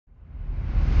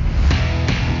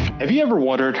Have you ever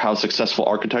wondered how successful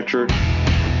architecture,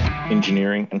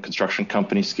 engineering, and construction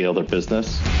companies scale their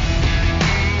business?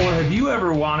 Or have you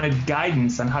ever wanted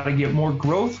guidance on how to get more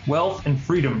growth, wealth, and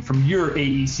freedom from your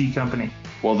AEC company?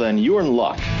 Well, then you are in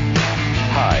luck.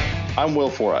 Hi, I'm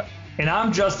Will Forat. And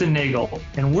I'm Justin Nagel,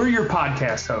 and we're your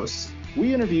podcast hosts.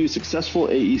 We interview successful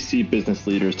AEC business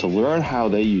leaders to learn how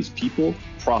they use people,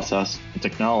 process, and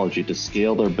technology to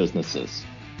scale their businesses.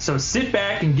 So sit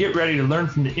back and get ready to learn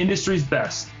from the industry's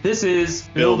best. This is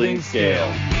Building Scale.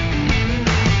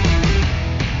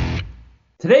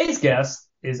 Today's guest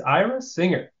is Ira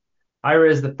Singer.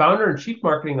 Ira is the founder and chief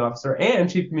marketing officer and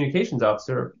chief communications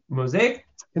officer of Mosaic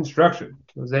Construction.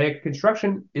 Mosaic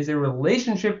Construction is a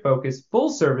relationship-focused,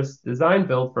 full-service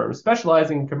design-build firm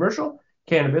specializing in commercial,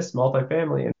 cannabis,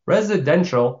 multifamily, and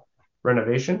residential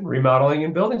renovation, remodeling,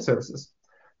 and building services.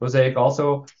 Mosaic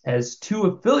also has two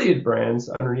affiliate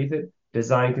brands underneath it,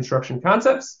 Design Construction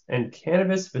Concepts and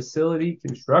Cannabis Facility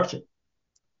Construction.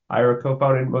 Ira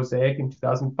co-founded Mosaic in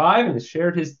 2005 and has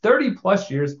shared his 30-plus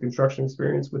years of construction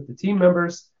experience with the team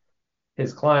members,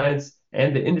 his clients,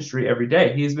 and the industry every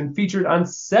day. He has been featured on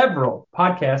several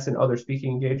podcasts and other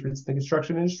speaking engagements in the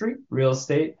construction industry, real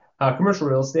estate, commercial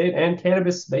real estate, and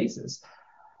cannabis spaces.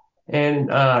 And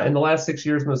in the last 6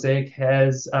 years, Mosaic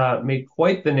has made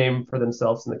quite the name for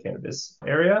themselves in the cannabis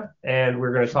area. And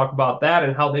we're going to talk about that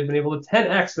and how they've been able to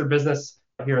 10x their business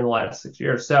here in the last 6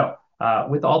 years. So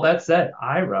with all that said,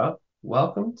 Ira,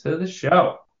 welcome to the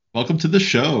show. Welcome to the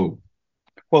show.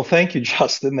 Well, thank you,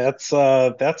 Justin. That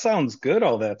sounds good,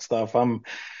 all that stuff. I'm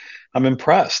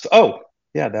impressed. Oh,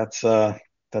 yeah,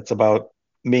 that's about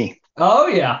me. Oh,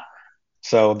 yeah.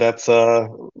 So that's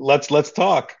let's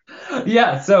talk.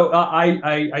 Yeah. So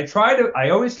I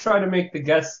always try to make the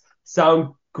guests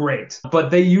sound great, but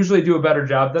they usually do a better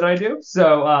job than I do.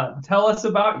 So tell us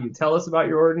about you. Tell us about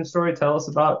your origin story. Tell us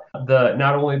about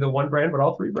not only the one brand, but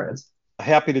all three brands.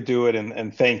 Happy to do it,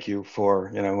 and thank you for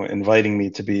inviting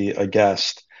me to be a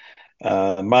guest.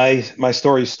 My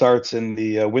story starts in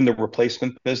the window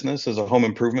replacement business as a home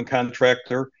improvement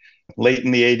contractor late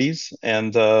in the 80s,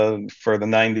 and for the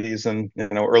 90s and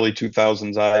early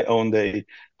 2000s, I owned a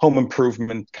home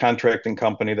improvement contracting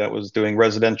company that was doing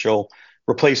residential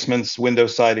replacements, window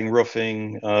siding,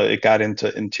 roofing. It got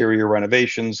into interior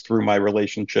renovations through my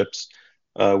relationships.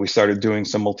 We started doing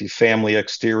some multifamily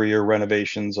exterior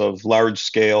renovations of large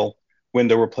scale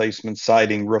window replacements,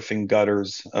 siding, roofing,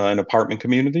 gutters, in apartment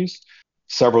communities.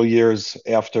 Several years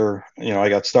after I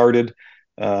got started,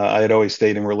 I had always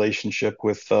stayed in relationship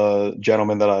with a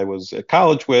gentleman that I was at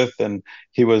college with, and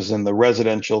he was in the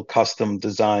residential custom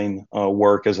design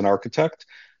work as an architect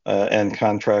and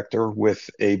contractor with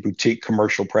a boutique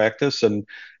commercial practice. And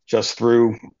just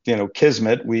through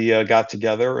kismet, we got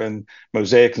together, and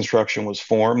Mosaic Construction was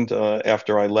formed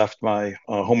after I left my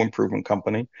home improvement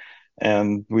company.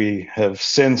 And we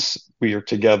are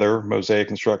together. Mosaic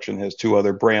Construction has two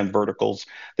other brand verticals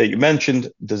that you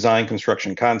mentioned. Design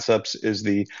Construction Concepts is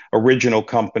the original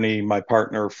company my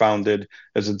partner founded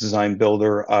as a design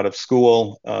builder out of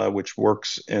school, which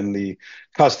works in the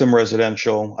custom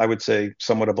residential, I would say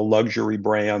somewhat of a luxury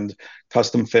brand,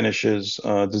 custom finishes,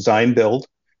 design build,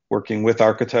 working with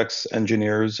architects,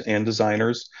 engineers, and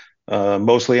designers.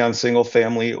 Mostly on single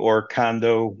family or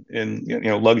condo in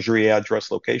luxury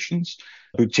address locations,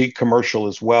 boutique commercial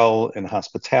as well, and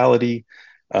hospitality.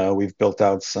 We've built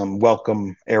out some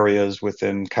welcome areas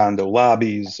within condo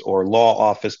lobbies or law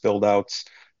office build outs,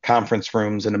 conference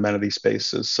rooms, and amenity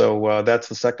spaces. So that's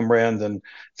the second brand. And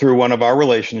through one of our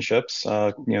relationships,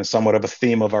 somewhat of a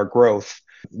theme of our growth,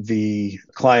 the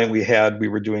client we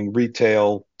were doing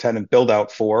retail tenant build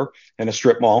out for in a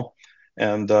strip mall.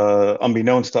 And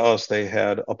unbeknownst to us, they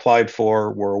had applied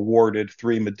for, were awarded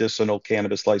 3 medicinal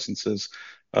cannabis licenses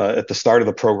at the start of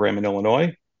the program in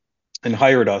Illinois, and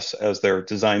hired us as their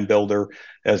design builder,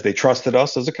 as they trusted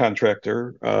us as a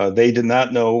contractor. They did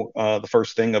not know the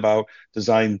first thing about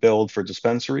design build for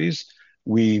dispensaries.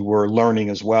 We were learning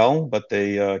as well, but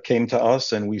they came to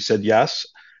us and we said yes.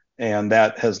 And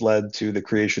that has led to the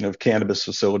creation of Cannabis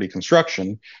Facility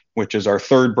Construction, which is our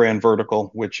third brand vertical,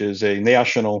 which is a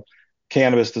national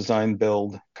cannabis design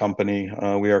build company.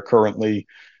 We are currently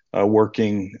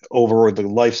working over the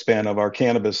lifespan of our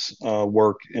cannabis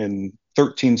work in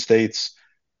 13 states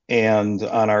and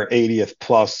on our 80th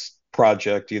plus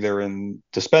project, either in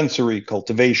dispensary,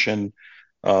 cultivation,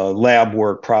 lab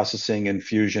work, processing,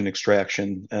 infusion,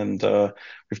 extraction. And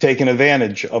we've taken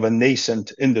advantage of a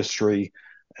nascent industry,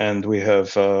 and we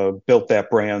have built that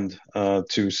brand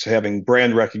to having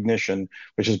brand recognition,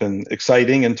 which has been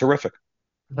exciting and terrific.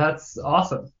 That's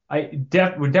awesome. I would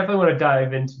definitely want to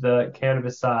dive into the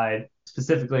cannabis side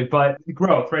specifically, but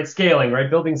growth, right? Scaling, right?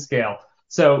 Building scale.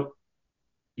 So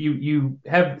you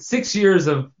have 6 years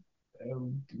of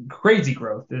crazy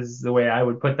growth is the way I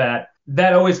would put that.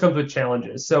 That always comes with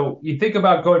challenges. So you think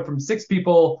about going from 6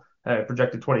 people,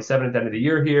 projected 27 at the end of the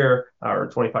year here, or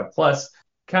 25 plus.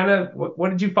 Kind of, what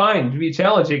did you find to be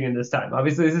challenging in this time?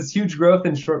 Obviously, this is huge growth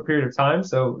in a short period of time.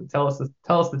 So tell us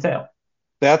the tale.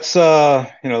 That's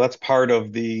part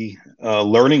of the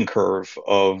learning curve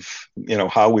of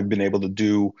how we've been able to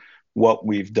do what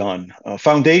we've done.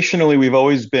 Foundationally, we've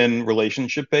always been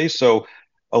relationship based. So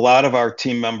a lot of our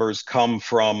team members come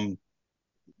from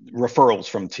referrals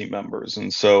from team members.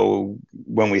 And so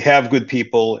when we have good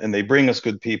people and they bring us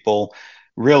good people,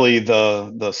 really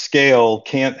the scale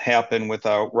can't happen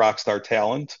without rock star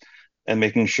talent and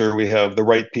making sure we have the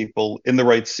right people in the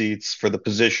right seats for the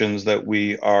positions that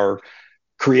we are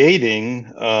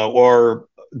creating or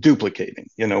duplicating.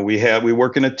 We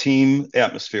work in a team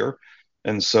atmosphere.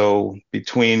 And so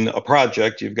between a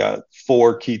project, you've got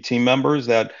 4 key team members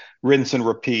that rinse and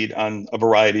repeat on a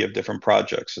variety of different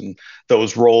projects. And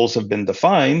those roles have been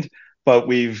defined, but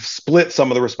we've split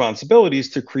some of the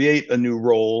responsibilities to create a new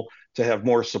role to have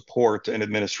more support and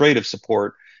administrative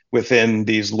support within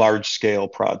these large scale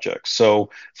projects. So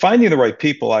finding the right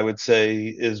people, I would say,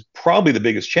 is probably the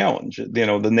biggest challenge.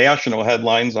 The national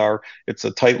headlines are it's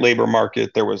a tight labor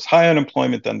market. There was high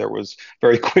unemployment, then there was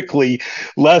very quickly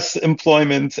less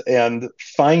employment, and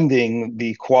finding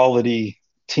the quality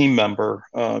team member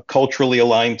culturally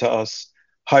aligned to us,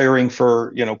 hiring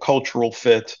for cultural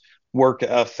fit, work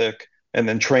ethic, and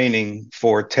then training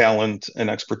for talent and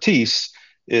expertise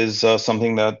is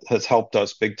something that has helped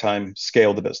us big time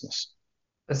scale the business.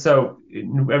 So, I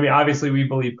mean, obviously, we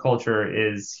believe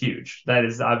culture is huge. That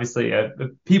is obviously a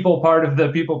people part of the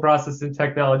people process and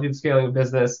technology of scaling a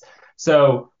business.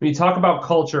 So, when you talk about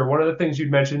culture, one of the things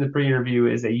you'd mentioned in the pre-interview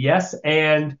is a yes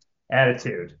and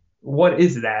attitude. What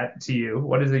is that to you?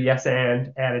 What is a yes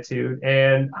and attitude?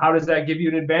 And how does that give you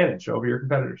an advantage over your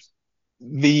competitors?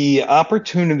 The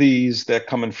opportunities that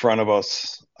come in front of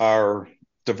us are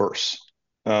diverse.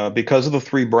 Because of the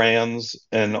 3 brands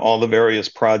and all the various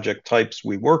project types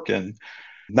we work in,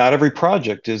 not every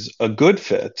project is a good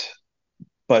fit,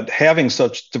 but having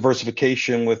such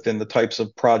diversification within the types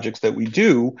of projects that we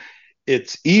do,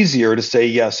 it's easier to say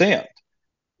yes and.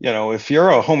 If you're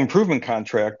a home improvement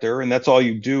contractor and that's all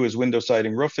you do is window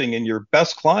siding roofing, and your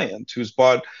best client who's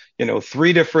bought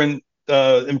 3 different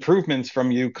improvements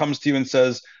from you comes to you and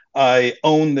says, I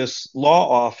own this law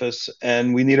office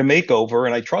and we need a makeover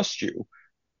and I trust you.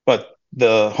 But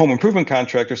the home improvement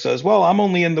contractor says, well, I'm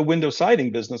only in the window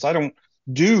siding business. I don't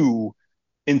do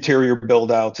interior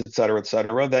build outs, et cetera, et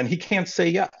cetera. Then he can't say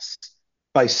yes.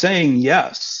 By saying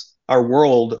yes, our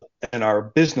world and our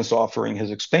business offering has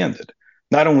expanded,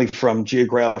 not only from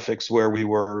geographics where we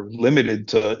were limited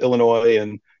to Illinois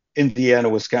and Indiana,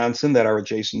 Wisconsin that are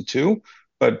adjacent to,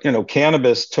 but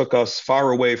cannabis took us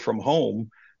far away from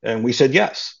home. And we said,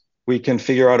 yes, we can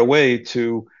figure out a way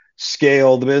to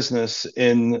scale the business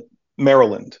in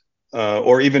Maryland,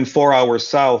 or even 4 hours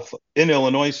south in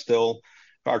Illinois still,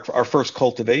 our first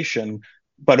cultivation,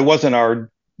 but it wasn't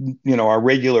our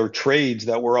regular trades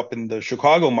that were up in the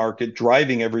Chicago market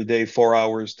driving every day 4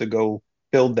 hours to go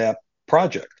build that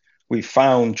project. We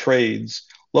found trades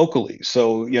locally.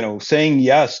 So, saying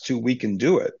yes to we can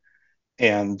do it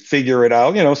and figure it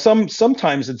out.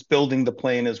 Sometimes it's building the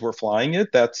plane as we're flying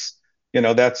it. That's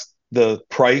the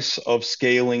price of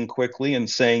scaling quickly and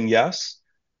saying yes.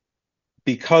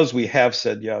 Because we have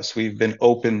said yes, we've been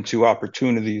open to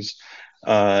opportunities,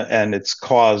 and it's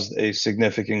caused a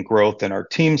significant growth in our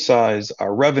team size,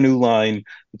 our revenue line,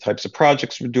 the types of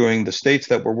projects we're doing, the states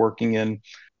that we're working in.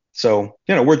 So,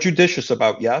 we're judicious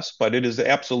about yes, but it is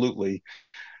absolutely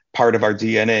part of our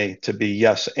DNA to be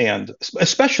yes and,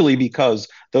 especially because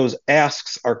those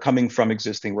asks are coming from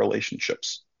existing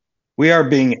relationships. We are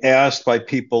being asked by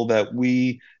people that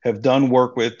we have done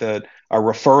work with that are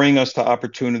referring us to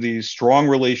opportunities, strong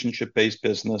relationship-based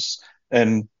business,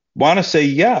 and want to say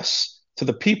yes to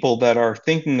the people that are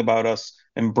thinking about us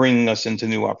and bringing us into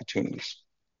new opportunities.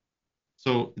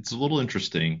 So it's a little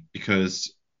interesting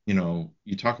because,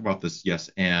 you talk about this yes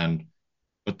and,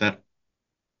 but that,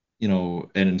 and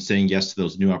in saying yes to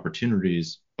those new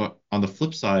opportunities, but on the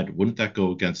flip side, wouldn't that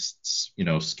go against,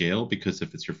 scale? Because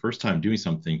if it's your first time doing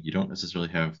something, you don't necessarily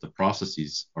have the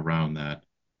processes around that.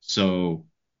 So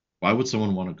why would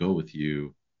someone want to go with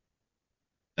you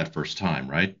that first time,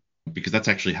 right? Because that's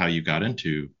actually how you got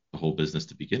into the whole business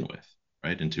to begin with,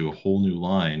 right? Into a whole new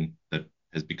line that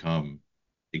has become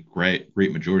a great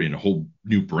majority and a whole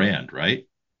new brand, right?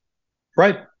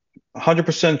 Right.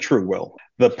 100% true, Will.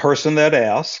 The person that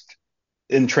asked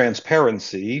in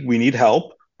transparency, we need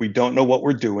help. We don't know what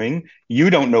we're doing. You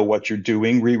don't know what you're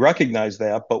doing. We recognize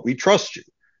that, but we trust you.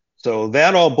 So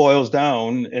that all boils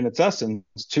down in its essence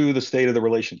to the state of the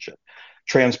relationship.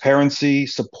 Transparency,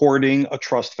 supporting a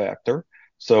trust factor.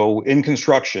 So in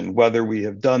construction, whether we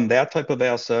have done that type of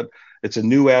asset, it's a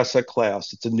new asset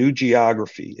class, it's a new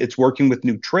geography, it's working with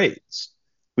new trades.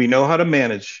 We know how to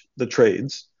manage the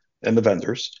trades and the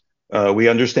vendors. We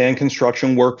understand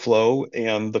construction workflow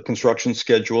and the construction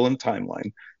schedule and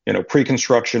timeline.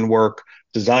 Pre-construction work,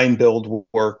 design build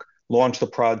work, launch the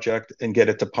project and get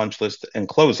it to punch list and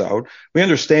close out. We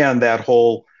understand that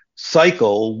whole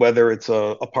cycle, whether it's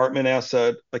a apartment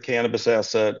asset, a cannabis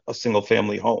asset, a single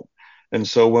family home. And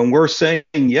so when we're saying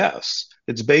yes,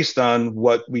 it's based on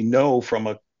what we know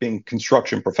from being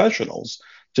construction professionals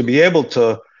to be able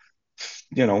to,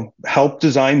 help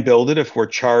design build it. If we're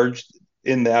charged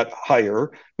in that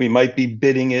hire, we might be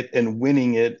bidding it and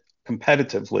winning it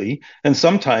competitively. And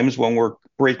sometimes when we're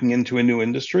breaking into a new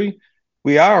industry,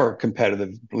 we are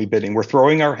competitively bidding. We're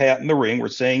throwing our hat in the ring. We're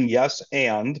saying yes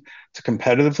and to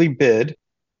competitively bid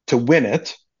to win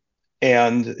it.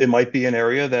 And it might be an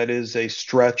area that is a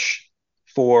stretch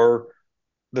for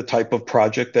the type of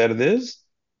project that it is.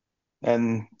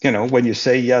 And, when you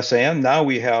say yes and, now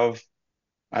we have,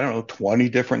 20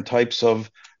 different types of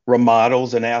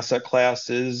remodels and asset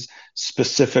classes,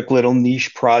 specific little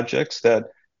niche projects that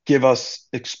give us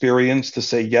experience to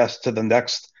say yes to the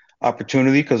next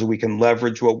opportunity because we can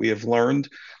leverage what we have learned.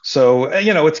 So,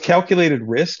 it's calculated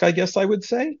risk, I guess I would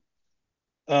say.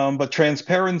 But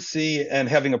transparency and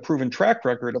having a proven track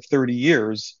record of 30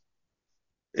 years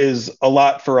is a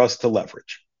lot for us to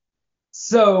leverage.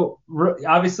 So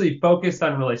obviously focused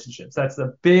on relationships. That's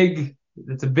a big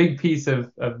piece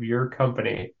of your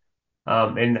company.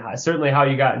 And certainly how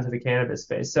you got into the cannabis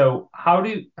space. So how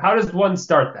does one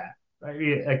start that? I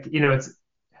mean,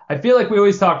 I feel like we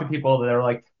always talk to people that are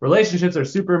like, relationships are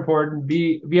super important,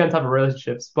 be on top of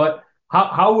relationships. But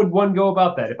how would one go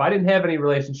about that? If I didn't have any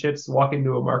relationships, walk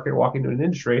into a market, walk into an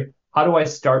industry, how do I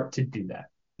start to do that?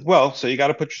 Well, so you got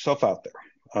to put yourself out there.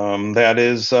 That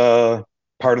is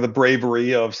part of the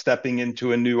bravery of stepping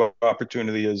into a new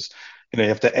opportunity is, you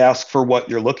have to ask for what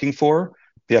you're looking for.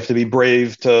 You have to be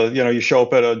brave to, you show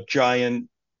up at a giant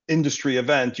industry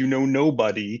event,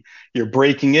 nobody, you're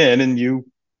breaking in and you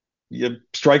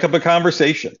strike up a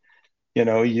conversation.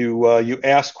 You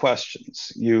ask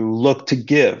questions, you look to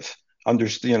give,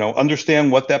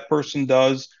 understand what that person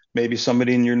does. Maybe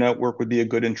somebody in your network would be a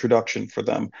good introduction for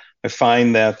them. I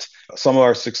find that some of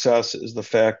our success is the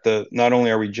fact that not only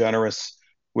are we generous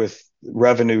with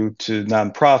revenue to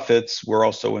nonprofits, we're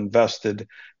also invested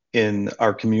in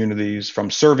our communities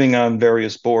from serving on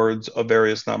various boards of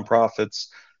various nonprofits.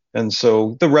 And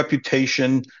so the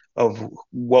reputation of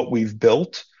what we've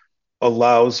built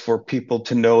allows for people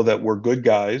to know that we're good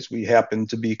guys. We happen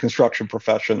to be construction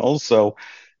professionals. So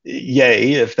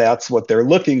yay, if that's what they're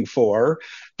looking for.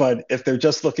 But if they're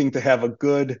just looking to have a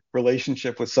good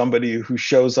relationship with somebody who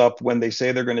shows up when they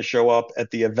say they're going to show up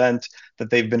at the event that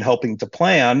they've been helping to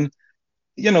plan,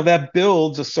 that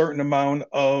builds a certain amount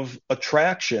of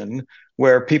attraction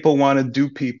where people want to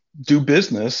do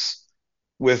business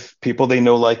with people they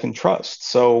know, like, and trust.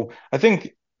 So I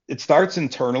think it starts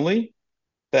internally.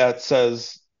 That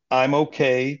says, I'm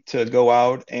okay to go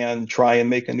out and try and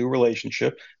make a new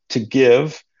relationship, to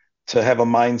give, to have a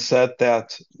mindset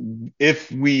that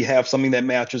if we have something that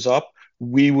matches up,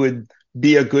 we would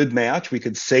be a good match. We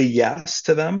could say yes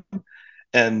to them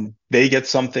and they get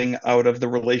something out of the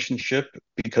relationship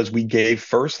because we gave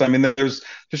first. I mean, there's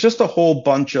just a whole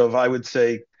bunch of, I would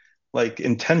say, like,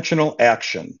 intentional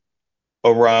action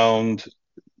around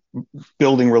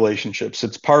building relationships.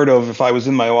 It's part of, if I was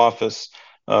in my office,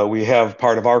 we have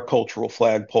part of our cultural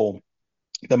flagpole,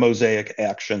 the Mosaic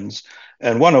actions.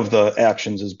 And one of the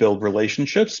actions is build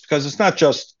relationships, because it's not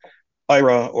just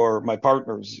Ira or my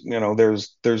partners.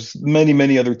 There's many,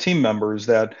 many other team members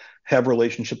that have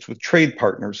relationships with trade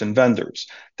partners and vendors,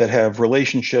 that have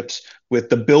relationships with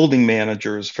the building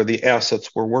managers for the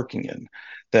assets we're working in,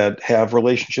 that have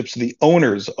relationships with the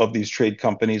owners of these trade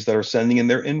companies that are sending in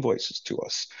their invoices to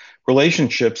us.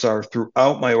 Relationships are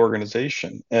throughout my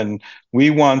organization, and we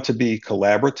want to be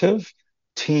collaborative,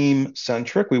 team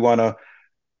centric. We want to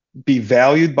be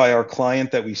valued by our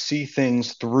client, that we see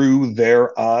things through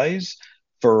their eyes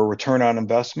for a return on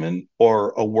investment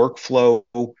or a workflow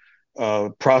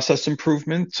process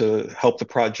improvement to help the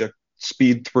project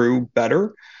speed through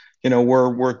better.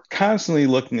 We're constantly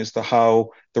looking as to how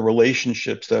the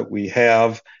relationships that we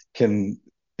have can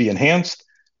be enhanced.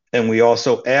 And we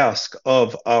also ask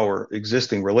of our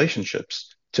existing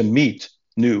relationships to meet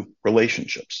new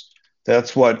relationships.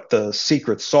 That's what the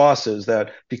secret sauce is,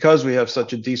 that because we have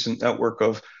such a decent network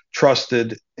of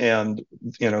trusted and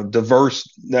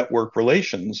diverse network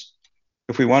relations,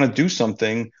 if we want to do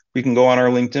something, we can go on our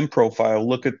LinkedIn profile,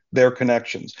 look at their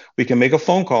connections. We can make a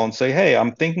phone call and say, hey,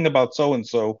 I'm thinking about so and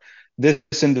so, this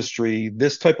industry,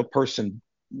 this type of person.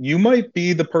 You might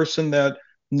be the person that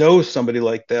knows somebody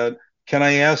like that. Can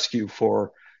I ask you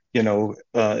for,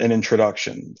 an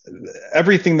introduction?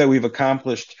 Everything that we've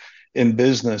accomplished in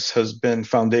business has been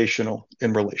foundational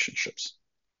in relationships.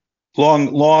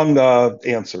 Long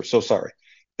answer. So sorry.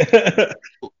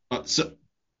 So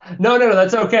No,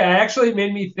 that's okay. It actually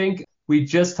made me think. We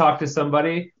just talked to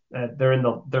somebody. They're in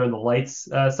the lights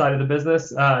side of the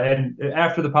business, and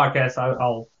after the podcast,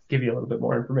 I'll give you a little bit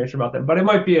more information about them. But it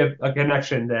might be a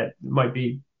connection that might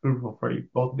be fruitful for you,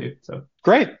 both of you. So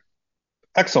great,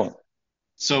 excellent.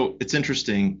 So it's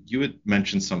interesting. You had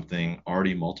mentioned something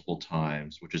already multiple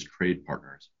times, which is trade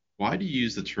partners. Why do you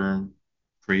use the term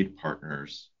trade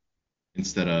partners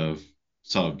instead of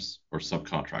subs or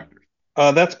subcontractors?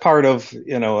 That's part of,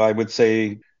 I would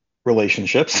say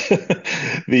relationships.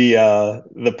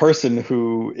 The person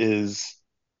who is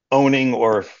owning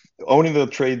the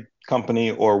trade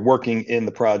company or working in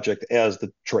the project as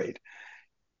the trade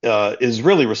is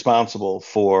really responsible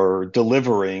for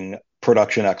delivering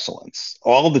production excellence.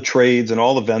 All of the trades and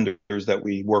all the vendors that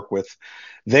we work with,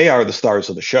 they are the stars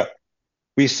of the show.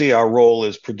 We see our role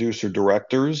as producer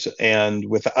directors, and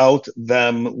without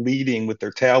them leading with their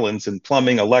talents in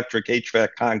plumbing, electric, HVAC,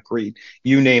 concrete,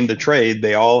 you name the trade,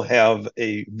 they all have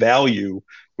a value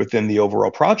within the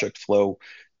overall project flow.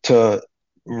 To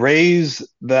raise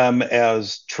them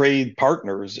as trade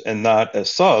partners and not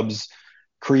as subs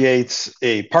creates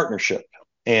a partnership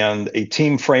and a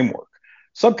team framework.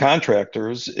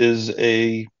 Subcontractors is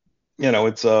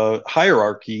it's a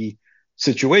hierarchy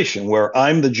situation where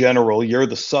I'm the general, you're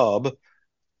the sub,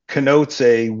 connotes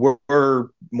we're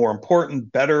more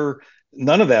important, better.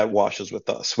 None of that washes with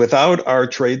us. Without our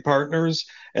trade partners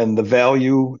and the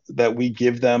value that we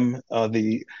give them,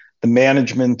 the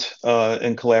management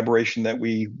and collaboration that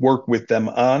we work with them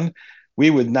on, we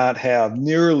would not have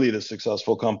nearly the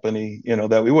successful company,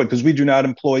 that we would, because we do not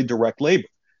employ direct labor.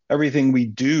 Everything we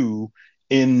do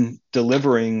in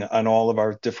delivering on all of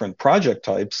our different project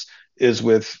types is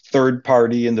with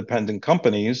third-party independent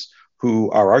companies who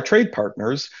are our trade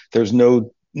partners. There's no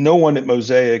one at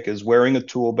Mosaic is wearing a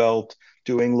tool belt,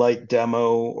 doing light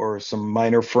demo or some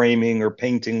minor framing or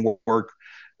painting work.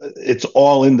 It's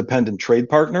all independent trade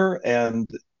partner, and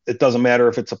it doesn't matter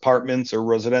if it's apartments or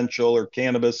residential or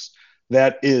cannabis.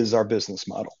 That is our business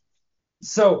model.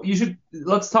 So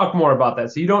let's talk more about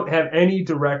that. So you don't have any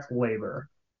direct labor.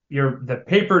 You're the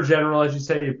paper general, as you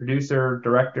say, you're producer,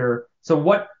 director. So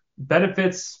what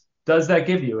benefits does that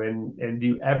give you? And do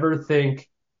you ever think,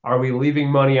 are we leaving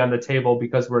money on the table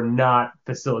because we're not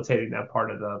facilitating that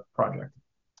part of the project?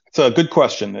 It's a good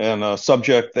question, and a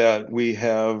subject that we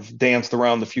have danced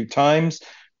around a few times.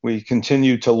 We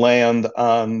continue to land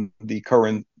on the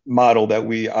current model that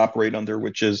we operate under,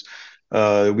 which is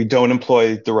we don't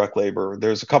employ direct labor.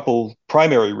 There's a couple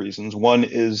primary reasons. One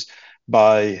is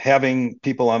by having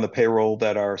people on the payroll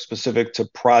that are specific to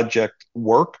project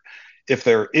work. If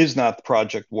there is not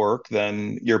project work,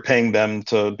 then you're paying them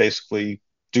to basically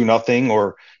do nothing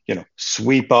or,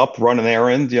 sweep up, run an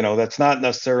errand. That's not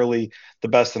necessarily the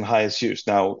best and highest use.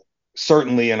 Now,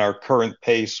 certainly in our current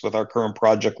pace with our current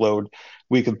project load,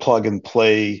 we could plug and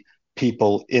play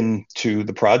people into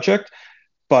the project.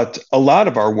 But a lot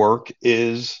of our work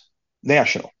is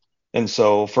national. And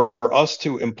so for us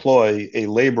to employ a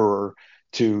laborer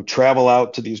to travel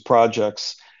out to these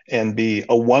projects and be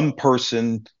a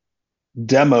one-person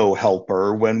demo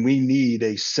helper when we need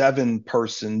a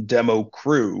 7-person demo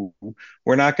crew,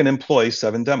 we're not going to employ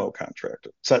 7 demo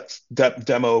contractors,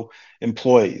 demo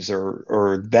employees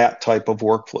or that type of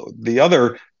workflow. The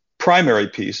other primary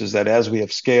piece is that as we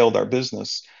have scaled our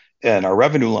business and our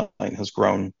revenue line has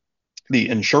grown, the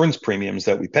insurance premiums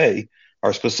that we pay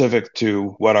are specific to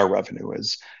what our revenue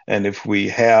is. And if we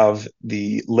have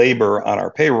the labor on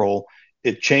our payroll,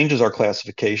 it changes our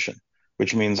classification,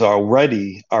 which means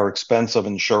already our expense of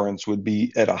insurance would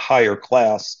be at a higher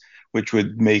class, which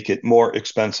would make it more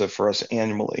expensive for us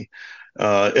annually.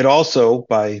 It also,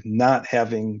 by not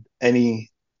having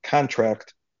any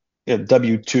contract,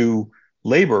 W-2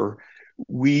 labor,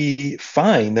 we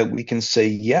find that we can say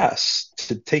yes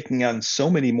to taking on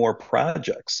so many more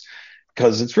projects,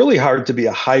 because it's really hard to be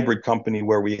a hybrid company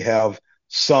where we have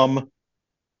some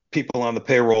people on the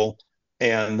payroll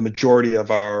and the majority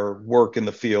of our work in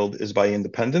the field is by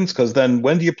independents, because then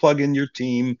when do you plug in your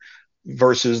team?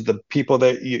 versus the people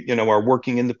that you know are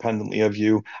working independently of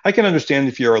you. I can understand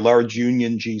if you're a large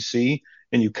union GC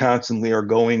and you constantly are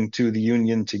going to the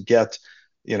union to get,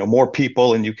 you know, more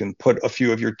people and you can put a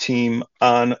few of your team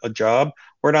on a job.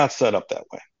 We're not set up that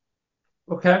way.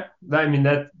 Okay. I mean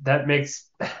that makes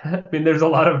I mean there's a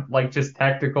lot of like just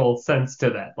tactical sense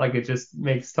to that. Like it just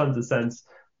makes tons of sense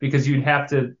because you'd have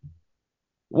to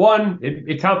one,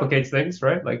 it complicates things,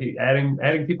 right? Like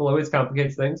adding people always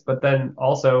complicates things, but then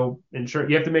also ensure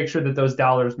you have to make sure that those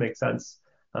dollars make sense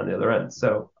on the other end.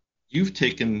 So You've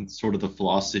taken sort of the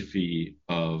philosophy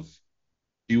of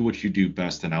do what you do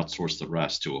best and outsource the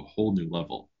rest to a whole new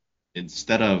level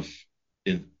instead of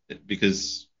in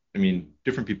because I mean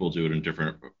different people do it in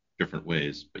different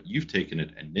ways, but you've taken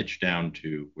it and niched down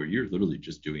to where you're literally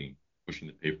just doing pushing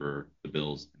the paper, the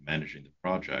bills, and managing the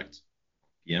project,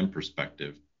 PM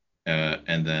perspective,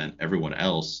 and then everyone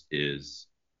else is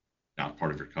not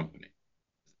part of your company.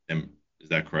 Is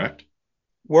that correct?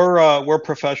 We're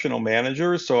professional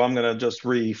managers, so I'm going to just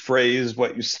rephrase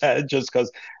what you said, just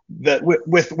because that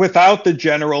without the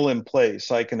general in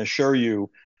place, I can assure you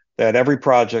that every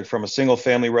project from a single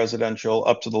family residential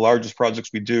up to the largest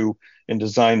projects we do in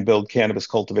design build cannabis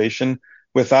cultivation,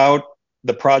 without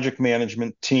the project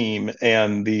management team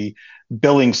and the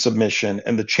billing submission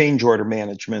and the change order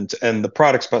management and the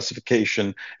product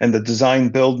specification and the design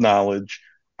build knowledge,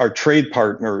 our trade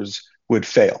partners would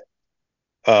fail.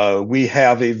 We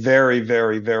have a very,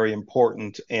 very, very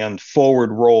important and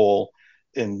forward role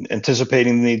in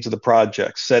anticipating the needs of the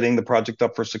project, setting the project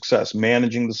up for success,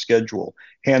 managing the schedule,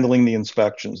 handling the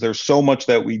inspections. There's so much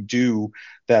that we do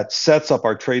that sets up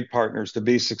our trade partners to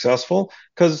be successful,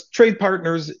 because trade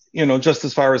partners, you know, just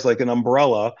as far as like an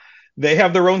umbrella, they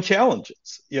have their own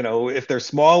challenges. You know, if they're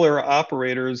smaller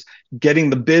operators,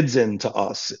 getting the bids into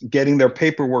us, getting their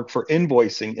paperwork for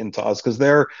invoicing into us, because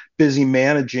they're busy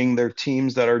managing their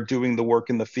teams that are doing the work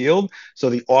in the field. So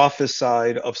the office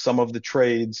side of some of the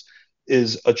trades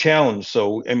is a challenge.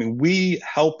 So, I mean, we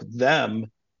help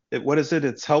them. What is it?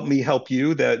 It's help me help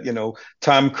you, that, you know,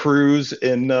 Tom Cruise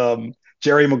and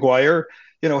Jerry Maguire,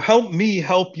 you know, help me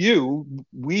help you.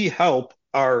 We help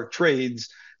our trades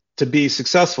to be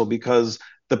successful because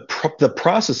the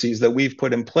processes that we've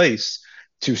put in place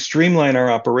to streamline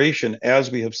our operation as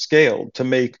we have scaled, to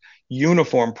make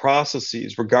uniform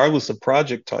processes regardless of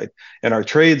project type, and our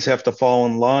trades have to fall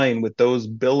in line with those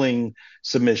billing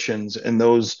submissions and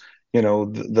those, you know,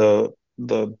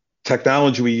 the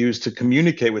technology we use to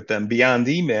communicate with them beyond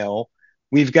email.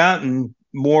 We've gotten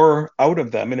more out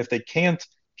of them, and if they can't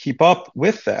keep up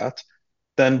with that,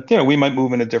 then, you know, we might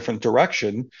move in a different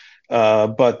direction.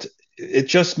 But it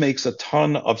just makes a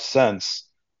ton of sense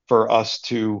for us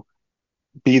to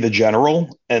be the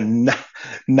general and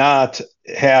not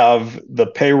have the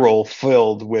payroll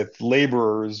filled with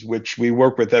laborers, which we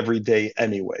work with every day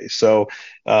anyway. So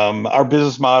our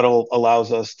business model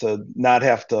allows us to not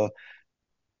have to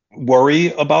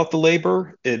worry about the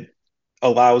labor. It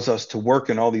allows us to work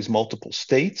in all these multiple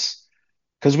states,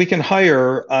 because we can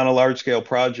hire on a large scale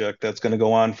project that's going to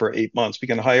go on for 8 months. We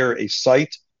can hire a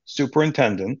site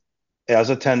superintendent as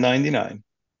a 1099.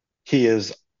 He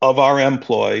is of our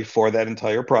employ for that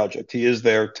entire project. He is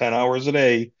there 10 hours a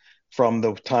day from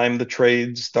the time the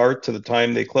trades start to the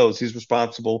time they close. He's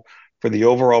responsible for the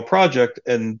overall project.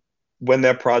 And when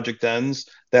that project ends,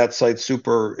 that site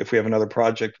super, if we have another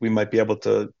project, we might be able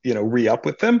to, you know, re-up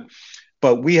with them.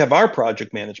 But we have our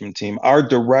project management team, our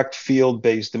direct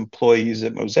field-based employees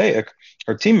at Mosaic,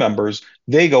 our team members.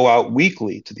 They go out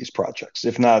weekly to these projects,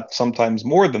 if not sometimes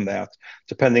more than that,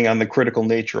 depending on the critical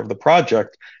nature of the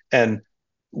project. And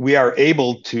we are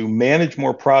able to manage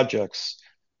more projects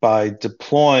by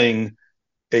deploying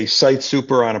a site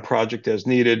super on a project as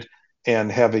needed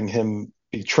and having him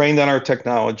be trained on our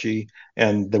technology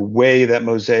and the way that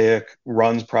Mosaic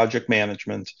runs project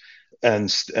management,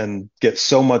 and get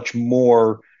so much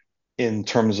more in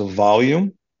terms of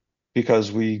volume,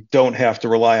 because we don't have to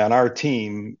rely on our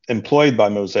team employed by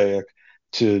Mosaic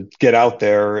to get out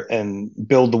there and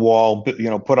build the wall,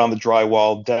 you know, put on the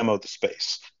drywall, demo the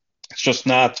space. It's just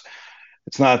not,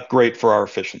 it's not great for our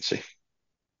efficiency.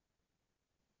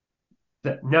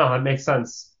 no, that makes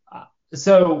sense.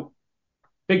 So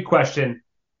big question,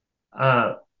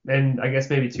 and I guess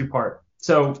maybe two part.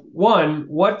 So one,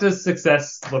 what does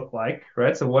success look like,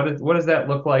 right? So what does that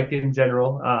look like in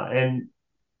general? And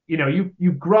you know,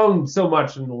 you've grown so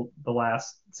much in the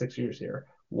last 6 years here.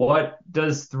 What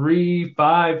does 3,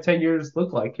 5, 10 years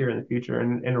look like here in the future?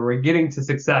 And are we getting to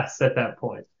success at that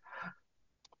point?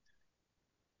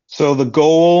 So the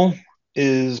goal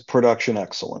is production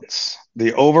excellence.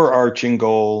 The overarching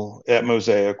goal at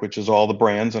Mosaic, which is all the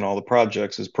brands and all the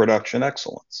projects, is production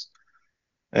excellence.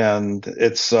 And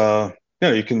it's,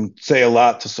 you can say a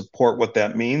lot to support what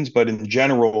that means, but in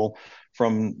general,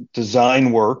 from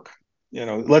design work,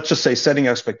 let's just say setting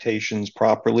expectations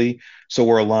properly so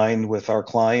we're aligned with our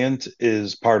client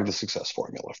is part of the success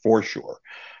formula for sure.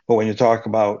 But when you talk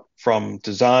about from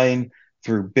design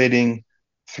through bidding,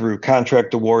 through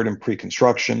contract award and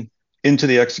pre-construction, into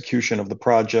the execution of the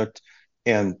project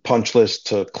and punch list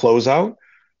to close out,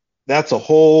 that's a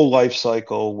whole life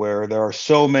cycle where there are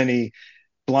so many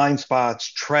blind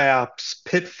spots, traps,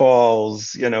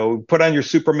 pitfalls, put on your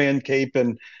Superman cape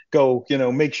and go,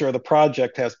 make sure the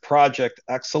project has project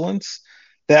excellence.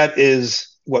 That is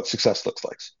what success looks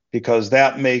like, because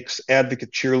that makes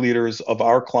advocate cheerleaders of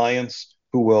our clients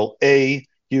who will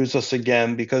use us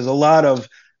again, because a lot of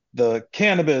the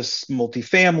cannabis,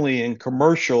 multifamily, and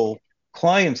commercial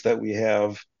clients that we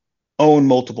have own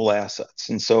multiple assets.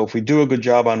 And so if we do a good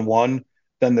job on one,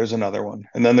 then there's another one,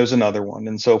 and then there's another one.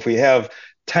 And so if we have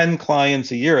 10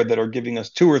 clients a year that are giving us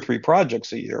 2 or 3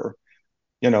 projects a year,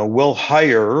 we'll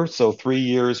hire. So 3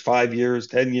 years, 5 years,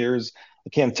 10 years. I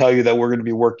can't tell you that we're going to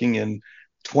be working in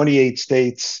 28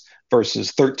 states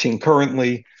versus 13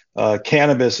 currently.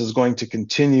 Cannabis is going to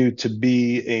continue to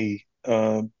be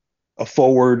a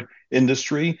forward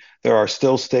industry. There are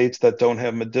still states that don't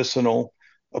have medicinal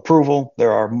approval.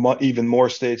 There are even more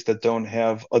states that don't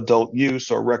have adult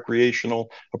use or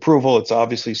recreational approval. It's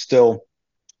obviously still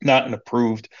not an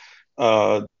approved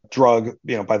drug,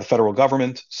 by the federal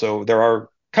government. So there are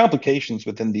complications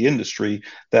within the industry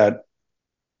that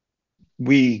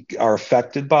we are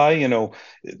affected by.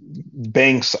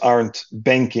 Banks aren't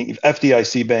banking.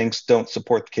 FDIC banks don't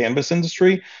support the cannabis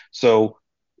industry. So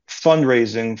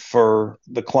fundraising for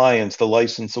the clients, the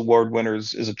license award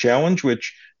winners, is a challenge,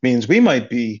 which means we might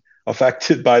be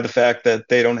affected by the fact that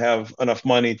they don't have enough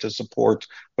money to support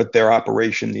what their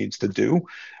operation needs to do.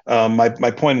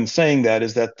 My point in saying that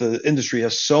is that the industry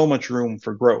has so much room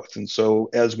for growth. And so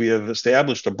as we have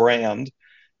established a brand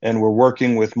and we're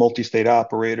working with multi-state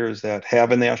operators that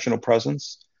have a national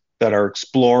presence, that are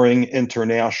exploring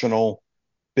international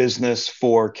business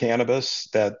for cannabis,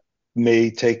 that may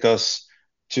take us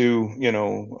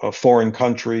to, a foreign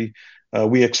country,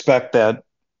 we expect that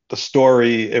the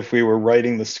story, if we were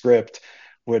writing the script,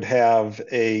 would have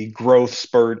a growth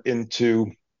spurt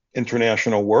into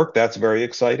international work. That's very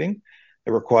exciting.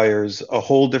 It requires a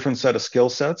whole different set of skill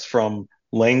sets, from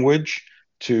language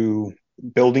to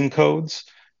building codes,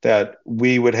 that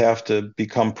we would have to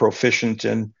become proficient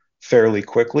in fairly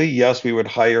quickly. Yes, we would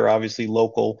hire obviously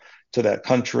local to that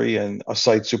country and a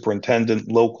site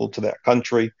superintendent local to that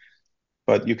country.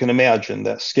 But you can imagine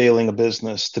that scaling a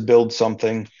business to build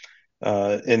something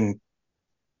in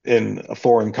a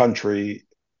foreign country,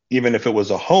 even if it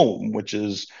was a home, which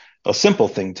is a simple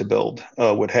thing to build,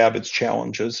 would have its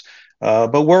challenges.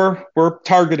 But we're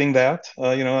targeting that.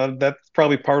 That's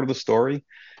probably part of the story.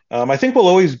 I think we'll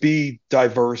always be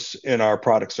diverse in our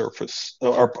product surface,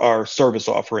 our service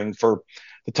offering for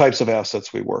the types of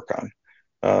assets we work on.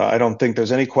 I don't think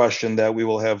there's any question that we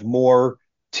will have more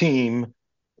team,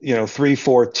 3,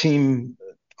 4 team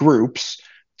groups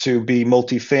to be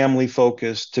multifamily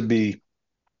focused, to be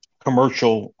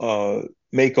commercial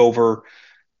makeover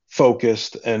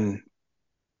focused, and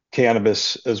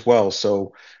cannabis as well.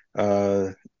 So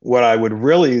what I would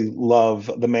really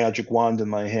love, the magic wand in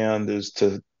my hand, is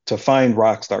to find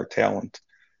rock star talent,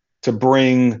 to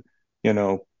bring,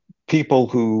 people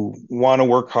who want to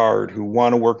work hard, who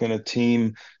want to work in a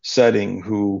team setting,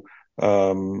 who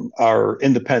are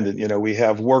independent. We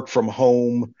have work from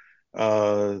home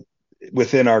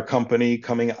within our company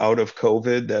coming out of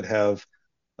COVID that have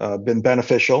been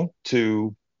beneficial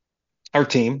to our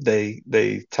team.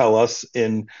 They tell us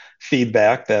in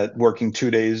feedback that working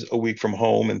 2 days a week from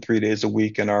home and 3 days a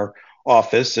week in our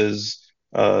office is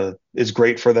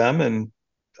great for them. And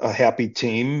a happy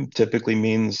team typically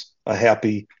means a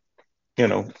happy,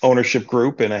 ownership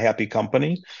group and a happy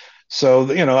company.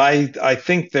 So, I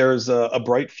think there's a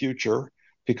bright future,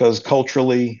 because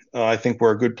culturally, I think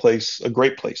we're a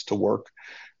great place to work.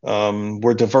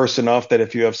 We're diverse enough that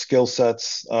if you have skill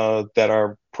sets that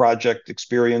are project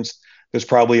experienced, there's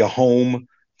probably a home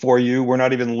for you. We're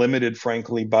not even limited,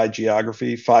 frankly, by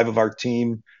geography. 5 of our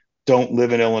team don't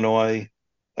live in Illinois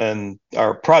and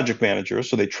are project managers,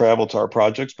 so they travel to our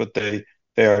projects, but they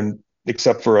are,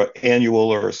 except for an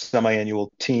annual or a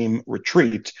semi-annual team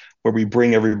retreat where we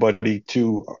bring everybody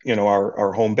to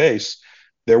our home base,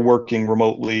 they're working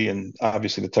remotely. And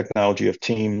obviously the technology of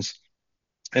Teams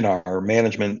and our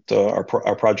management, our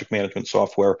project management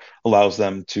software allows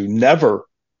them to never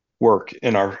work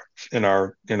in our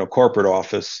corporate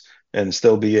office and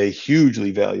still be a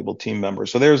hugely valuable team member.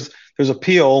 So there's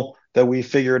appeal that we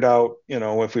figured out.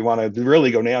 If we want to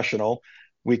really go national,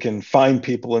 we can find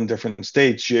people in different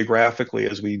states geographically.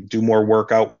 As we do more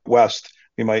work out west,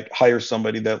 we might hire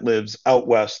somebody that lives out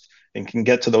west and can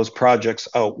get to those projects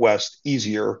out west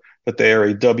easier, but they are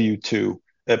a W-2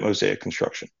 at Mosaic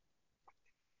Construction.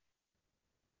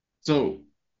 So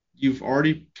you've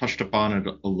already touched upon it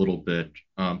a little bit,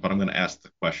 but I'm going to ask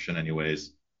the question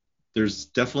anyways. There's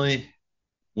definitely,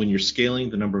 when you're scaling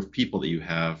the number of people that you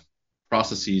have,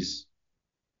 processes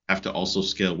have to also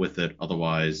scale with it.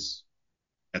 Otherwise,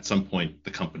 at some point,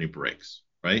 the company breaks,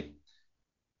 right?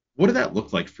 What did that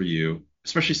look like for you,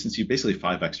 especially since you basically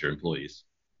 5x your employees,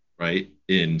 right,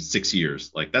 in 6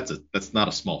 years? Like that's not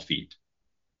a small feat.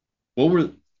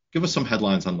 Give us some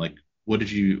headlines on like what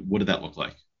did that look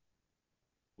like?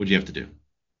 What did you have to do?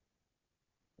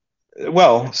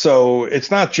 Well, so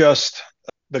it's not just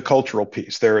the cultural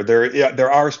piece.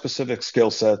 There are specific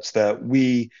skill sets that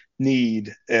we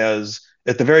need as,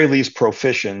 at the very least,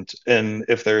 proficient. And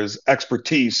if there's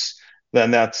expertise,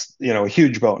 then that's a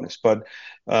huge bonus. But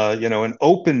an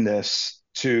openness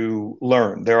to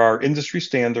learn. There are industry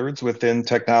standards within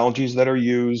technologies that are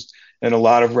used, and a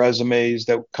lot of resumes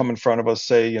that come in front of us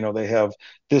say, they have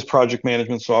this project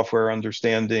management software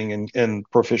understanding and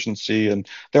proficiency, and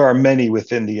there are many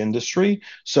within the industry.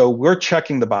 So we're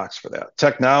checking the box for that.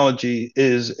 Technology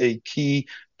is a key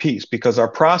piece because our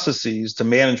processes to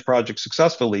manage projects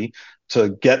successfully,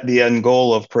 to get the end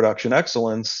goal of production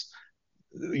excellence,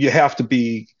 you have to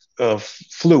be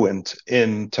fluent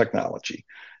in technology,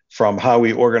 from how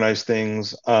we organize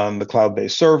things on the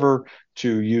cloud-based server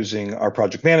to using our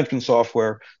project management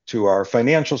software to our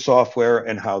financial software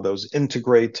and how those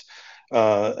integrate.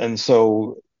 And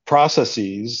so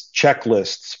processes,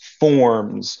 checklists,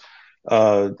 forms,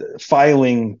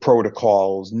 filing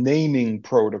protocols, naming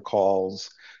protocols,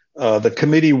 the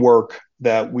committee work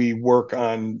that we work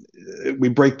on, we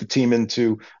break the team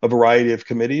into a variety of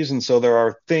committees. And so there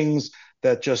are things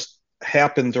that just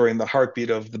happen during the heartbeat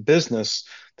of the business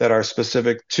that are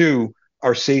specific to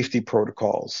our safety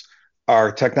protocols,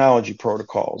 our technology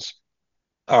protocols,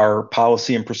 our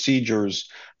policy and procedures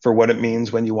for what it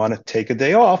means when you want to take a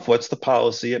day off. What's the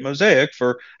policy at Mosaic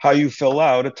for how you fill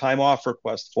out a time off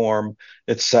request form,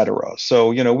 et cetera. So,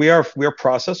 we are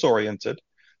process oriented.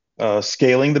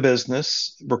 Scaling the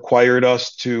business required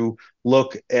us to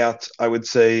look at, I would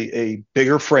say, a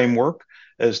bigger framework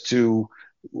as to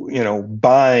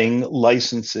buying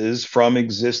licenses from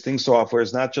existing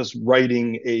softwares, not just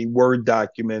writing a Word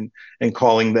document and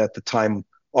calling that the time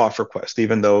off request,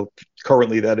 even though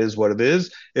currently that is what it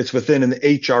is. It's within an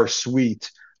HR suite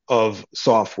of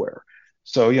software.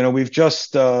 So,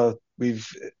 we've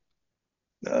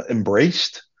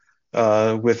embraced,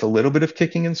 with a little bit of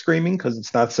kicking and screaming because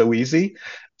it's not so easy,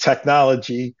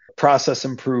 technology, process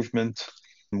improvement.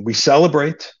 We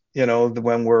celebrate,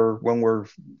 when we're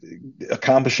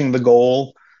accomplishing the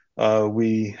goal.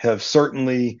 We have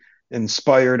certainly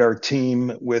inspired our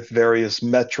team with various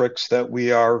metrics that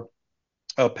we are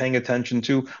paying attention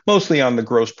to, mostly on the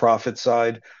gross profit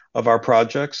side of our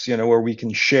projects, where we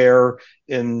can share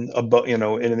in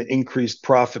an increased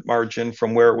profit margin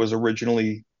from where it was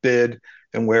originally bid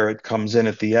and where it comes in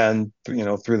at the end,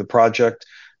 through the project.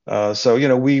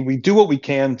 So, we do what we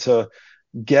can to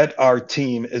get our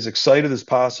team as excited as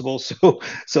possible.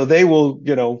 So they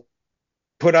will,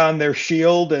 put on their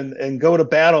shield and go to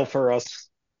battle for us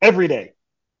every day.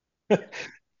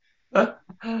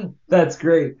 That's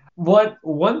great.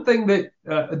 One thing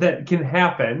that can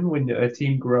happen when a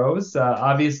team grows,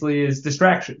 obviously, is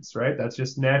distractions, right? That's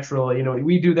just natural.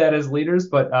 We do that as leaders,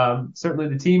 but certainly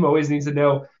the team always needs to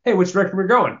know, hey, which direction we're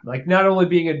going. Like not only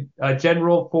being a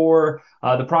general for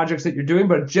the projects that you're doing,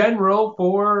 but general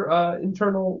for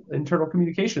internal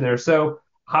communication there. So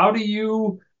how do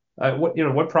you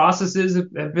what processes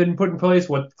have been put in place?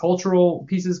 What cultural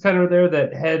pieces kind of are there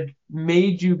that had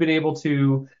made you been able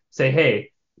to say,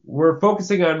 hey, we're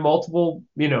focusing on multiple,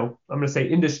 I'm going to say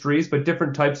industries, but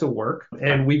different types of work.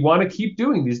 And we want to keep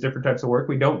doing these different types of work.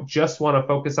 We don't just want to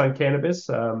focus on cannabis.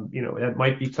 That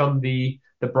might become the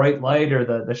bright light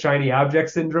or the shiny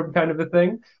object syndrome kind of a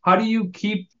thing. How do you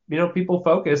keep, people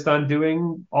focused on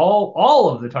doing all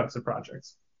of the types of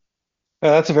projects?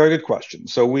 That's a very good question.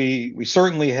 So we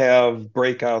certainly have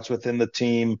breakouts within the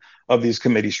team of these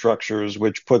committee structures,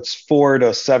 which puts 4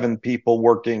 to 7 people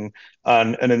working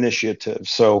on an initiative.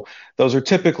 So those are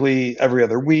typically every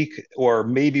other week or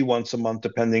maybe once a month,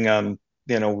 depending on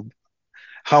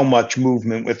how much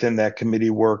movement within that committee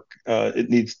work it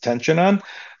needs attention on.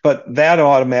 But that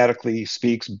automatically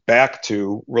speaks back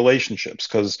to relationships,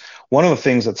 because one of the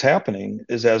things that's happening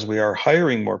is as we are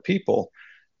hiring more people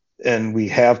and we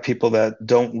have people that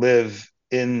don't live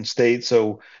in state,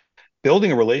 so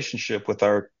building a relationship with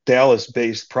our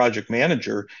Dallas-based project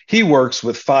manager, he works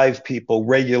with 5 people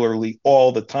regularly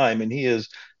all the time, and he is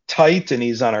tight and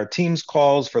he's on our team's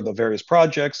calls for the various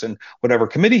projects and whatever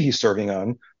committee he's serving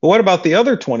on. But what about the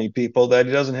other 20 people that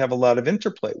he doesn't have a lot of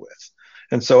interplay with?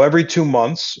 And so every 2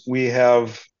 months we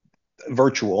have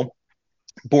virtual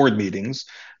board meetings,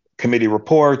 committee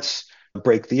reports,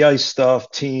 break the ice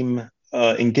stuff, team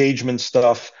engagement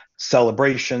stuff,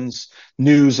 celebrations,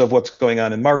 news of what's going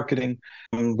on in marketing.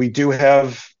 We do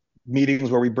have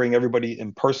meetings where we bring everybody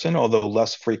in person, although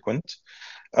less frequent.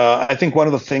 I think one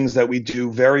of the things that we do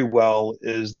very well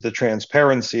is the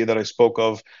transparency that I spoke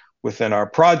of within our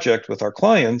project with our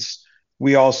clients.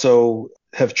 We also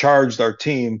have charged our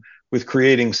team with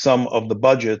creating some of the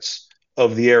budgets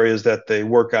of the areas that they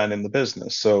work on in the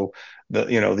business. So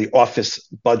the office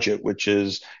budget, which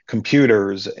is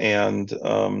computers and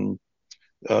the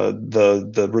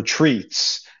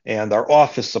retreats and our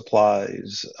office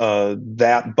supplies,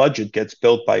 that budget gets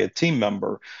built by a team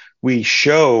member. We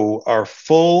show our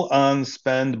full on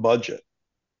spend budget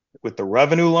with the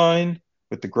revenue line,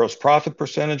 with the gross profit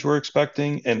percentage we're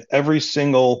expecting, and every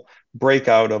single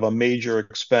breakout of a major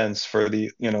expense for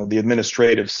the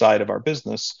administrative side of our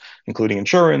business, including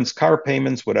insurance, car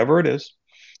payments, whatever it is,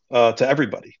 to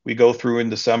everybody. We go through in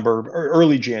December or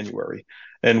early January,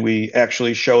 and we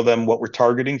actually show them what we're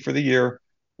targeting for the year,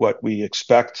 what we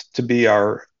expect to be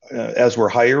our as we're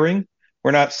hiring.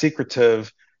 We're not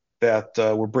secretive that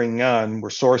we're bringing on, we're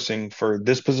sourcing for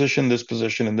this position, this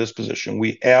position, and this position.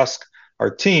 We ask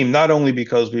our team, not only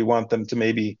because we want them to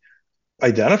maybe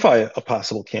identify a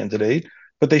possible candidate,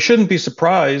 but they shouldn't be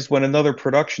surprised when another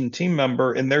production team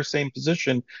member in their same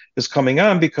position is coming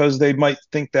on, because they might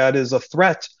think that is a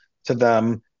threat to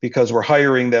them because we're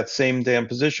hiring that same damn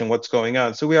position. What's going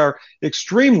on? So we are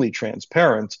extremely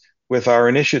transparent with our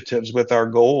initiatives, with our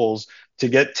goals to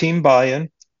get team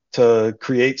buy-in, to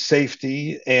create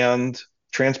safety and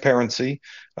transparency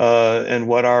and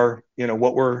what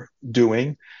we're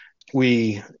doing.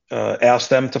 We ask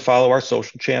them to follow our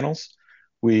social channels.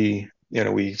 We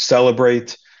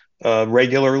celebrate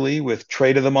regularly with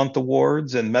Trade of the Month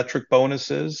awards and metric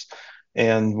bonuses,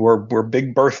 and we're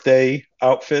big birthday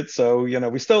outfits. So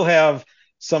we still have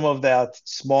some of that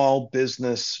small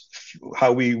business,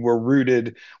 how we were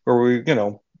rooted, where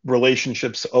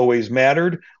relationships always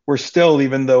mattered. We're still,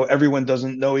 even though everyone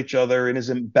doesn't know each other and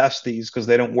isn't besties because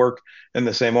they don't work in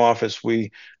the same office,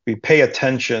 we pay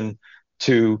attention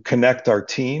to connect our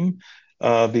team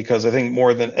because I think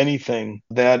more than anything,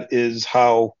 that is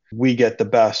how we get the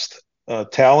best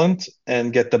talent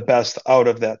and get the best out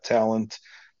of that talent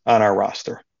on our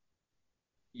roster.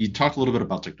 You talk a little bit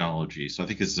about technology, so I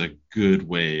think it's a good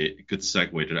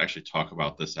segue to actually talk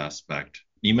about this aspect.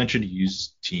 You mentioned you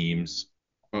use Teams,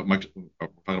 talking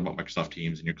about Microsoft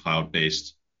Teams, and you're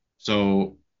cloud-based.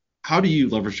 So how do you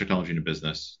leverage technology in a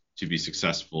business to be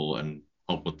successful and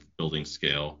help with building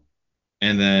scale?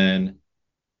 And then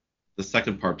the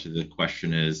second part to the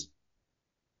question is,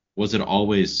 was it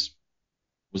always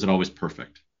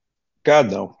perfect? God,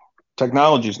 no.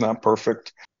 Technology is not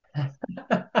perfect.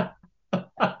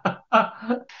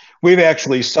 We've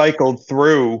actually cycled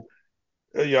through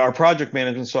our project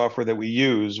management software that we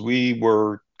use. We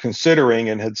were considering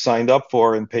and had signed up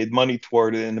for and paid money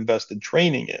toward and invested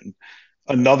training in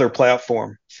another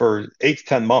platform for 8 to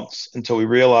 10 months until we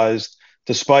realized,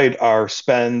 despite our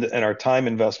spend and our time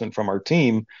investment from our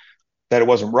team, that it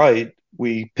wasn't right.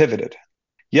 We pivoted.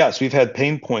 Yes, we've had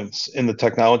pain points in the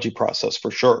technology process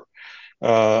for sure.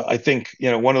 I think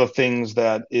one of the things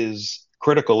that is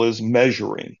critical is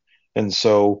measuring, and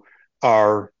so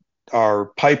our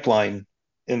pipeline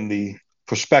in the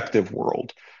prospective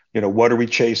world. What are we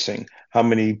chasing? How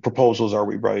many proposals are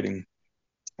we writing?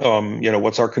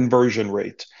 What's our conversion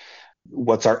rate?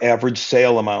 What's our average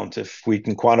sale amount, if we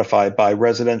can quantify by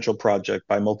residential project,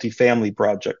 by multifamily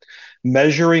project?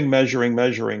 Measuring.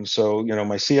 So,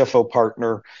 my CFO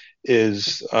partner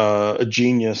is a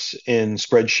genius in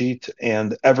spreadsheet,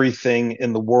 and everything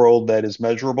in the world that is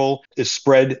measurable is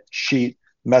spreadsheet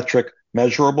metric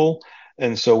measurable.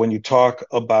 And so when you talk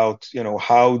about,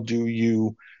 how do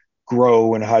you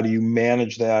grow and how do you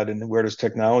manage that and where does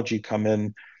technology come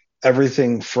in,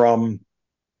 everything from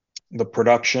the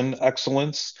production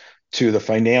excellence to the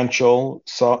financial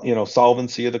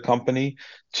solvency of the company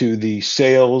to the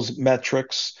sales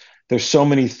metrics. There's so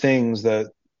many things that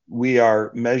we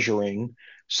are measuring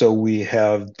so we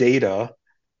have data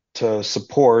to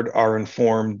support our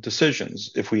informed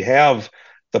decisions. If we have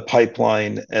the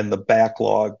pipeline and the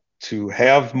backlog to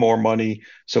have more money,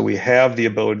 so we have the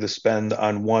ability to spend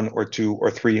on one or two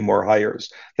or three more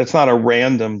hires. That's not a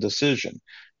random decision.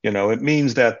 It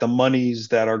means that the monies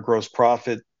that are gross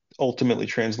profit ultimately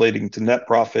translating to net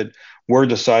profit, we're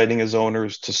deciding as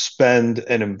owners to spend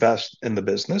and invest in the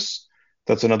business.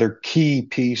 That's another key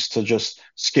piece to just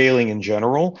scaling in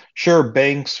general. Sure,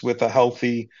 banks with a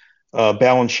healthy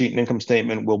balance sheet and income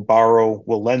statement will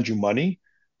lend you money,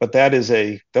 but that's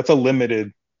a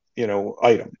limited,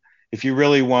 item. If you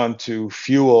really want to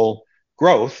fuel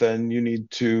growth, then you need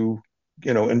to,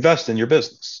 invest in your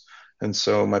business. And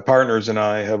so my partners and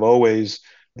I have always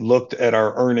looked at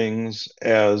our earnings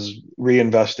as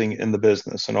reinvesting in the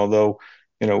business. And although,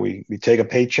 we take a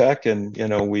paycheck and,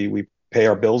 we pay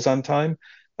our bills on time,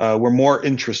 we're more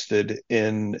interested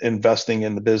in investing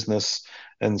in the business.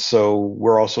 And so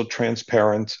we're also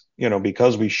transparent,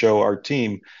 because we show our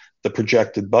team the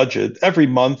projected budget every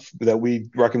month that we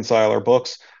reconcile our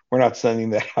books. We're not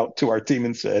sending that out to our team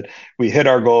and said, we hit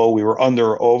our goal, we were under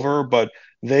or over, but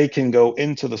they can go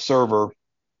into the server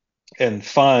and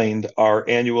find our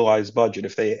annualized budget.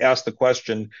 If they ask the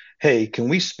question, hey, can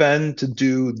we spend to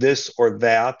do this or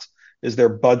that? Is there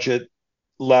budget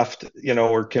left,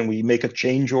 or can we make a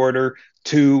change order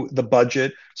to the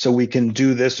budget so we can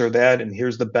do this or that? And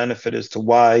here's the benefit as to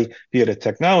why, be it a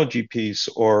technology piece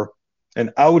or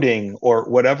an outing or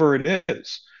whatever it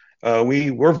is.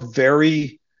 We're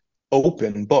very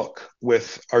open book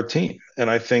with our team. And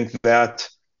I think that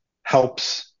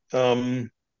helps them.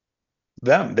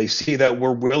 They see that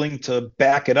we're willing to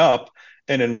back it up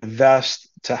and invest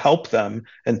to help them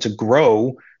and to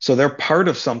grow. So they're part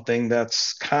of something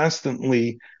that's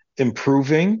constantly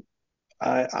improving.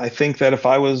 I think that if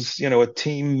I was, a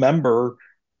team member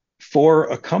for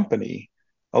a company,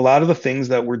 a lot of the things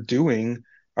that we're doing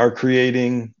are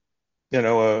creating,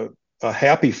 a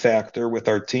happy factor with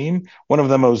our team. One of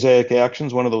the mosaic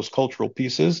actions, one of those cultural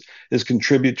pieces, is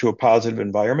contribute to a positive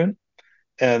environment.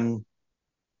 And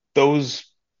those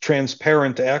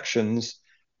transparent actions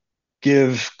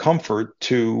give comfort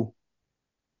to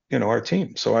our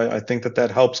team. So I think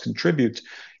that helps contribute,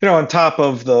 on top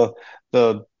of the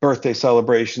birthday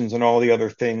celebrations and all the other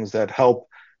things that help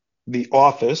the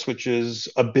office, which is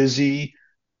a busy,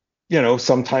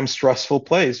 sometimes stressful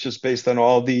place just based on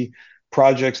all the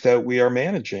projects that we are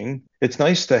managing. It's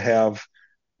nice to have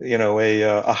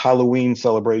a Halloween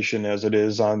celebration as it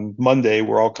is on Monday.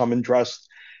 We're all coming dressed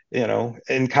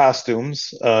in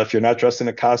costumes. If you're not dressed in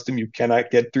a costume, you cannot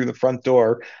get through the front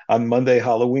door on Monday,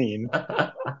 Halloween.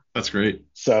 That's great.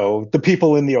 So the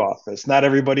people in the office, not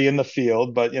everybody in the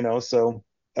field, but so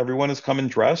everyone is coming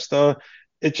dressed.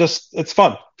 It's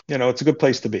fun. It's a good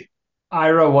place to be.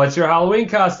 Ira, what's your Halloween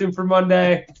costume for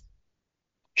Monday?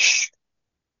 Shh.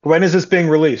 When is this being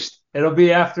released? It'll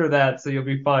be after that, so you'll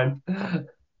be fine.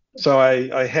 So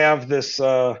I have this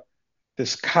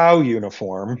cow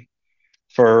uniform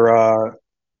for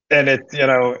and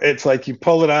it's like you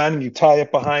pull it on and you tie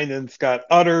it behind and it's got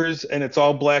udders and it's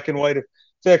all black and white. It's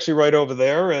actually right over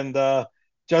there. And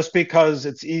just because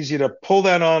it's easy to pull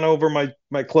that on over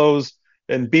my clothes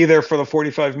and be there for the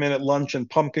 45-minute lunch and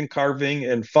pumpkin carving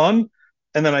and fun,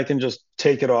 and then I can just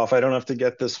take it off. I don't have to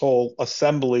get this whole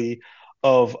assembly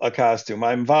of a costume.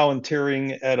 I'm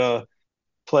volunteering at a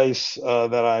place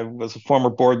that I was a former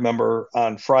board member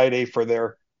on Friday for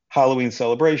their Halloween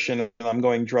celebration, and I'm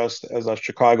going dressed as a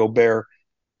Chicago Bear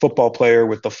football player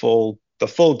with the full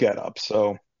get up.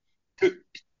 So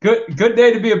good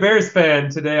day to be a Bears fan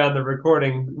today on the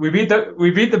recording. We beat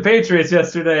the Patriots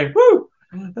yesterday. Woo!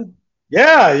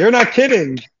 Yeah, you're not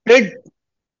kidding. Big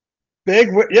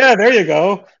yeah, there you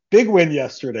go. Big win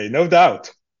yesterday, no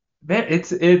doubt. Man, it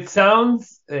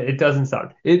doesn't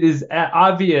sound. It is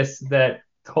obvious that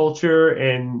culture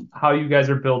and how you guys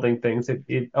are building things,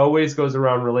 it always goes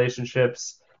around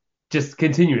relationships just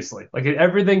continuously. Like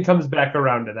everything comes back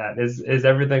around to that is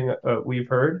everything we've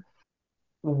heard.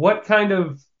 What kind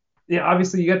of,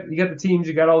 obviously you got the teams,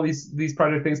 you got all these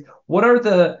project things. What are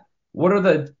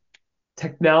the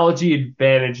technology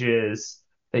advantages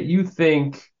that you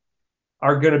think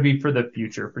are going to be for the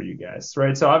future for you guys,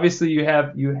 right? So obviously you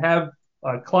have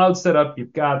a cloud set up,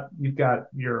 you've got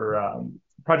your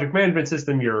project management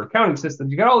system, your accounting system,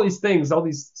 you got all these things, all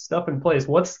these stuff in place.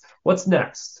 What's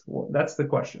next? Well, that's the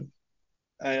question.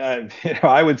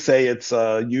 I would say it's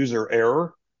user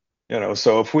error.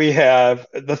 So if we have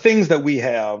the things that we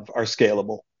have are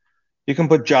scalable, you can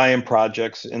put giant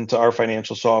projects into our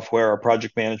financial software, our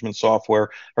project management software,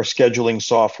 our scheduling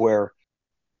software.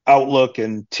 Outlook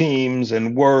and Teams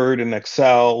and Word and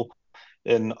Excel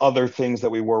and other things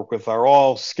that we work with are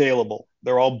all scalable.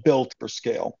 They're all built for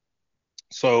scale.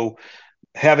 So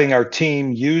having our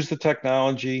team use the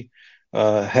technology,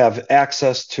 have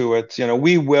access to it,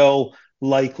 we will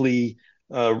likely,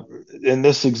 and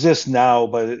this exists now,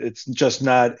 but it's just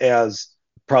not as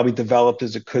probably developed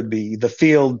as it could be. The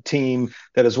field team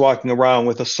that is walking around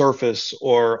with a Surface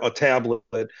or a tablet,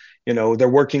 they're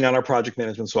working on our project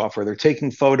management software. They're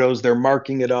taking photos, they're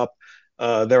marking it up.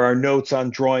 There are notes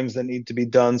on drawings that need to be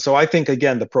done. So I think,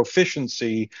 again, the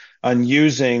proficiency on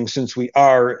using, since we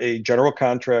are a general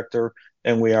contractor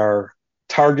and we are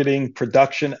targeting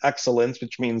production excellence,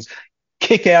 which means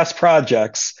kick-ass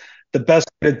projects, the best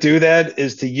way to do that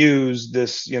is to use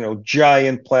this,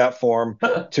 giant platform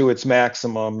to its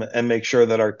maximum and make sure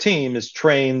that our team is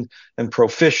trained and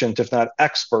proficient, if not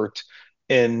expert,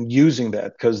 in using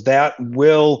that, because that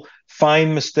will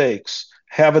find mistakes,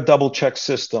 have a double check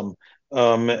system.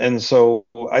 And so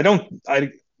I'm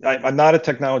not a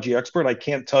technology expert. I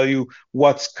can't tell you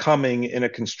what's coming in a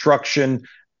construction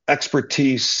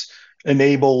expertise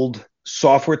enabled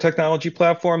software technology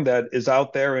platform that is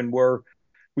out there, and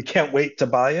we can't wait to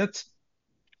buy it.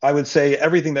 I would say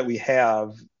everything that we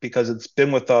have, because it's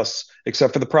been with us,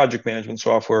 except for the project management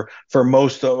software, for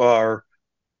most of our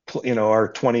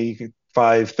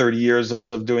 25, 30 years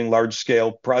of doing large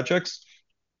scale projects.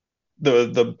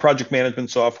 The project management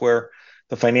software,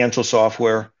 the financial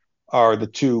software are the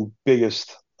two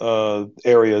biggest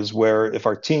areas where if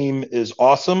our team is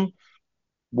awesome,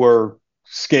 we're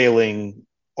scaling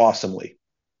awesomely.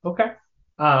 Okay.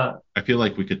 I feel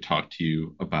like we could talk to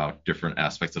you about different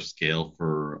aspects of scale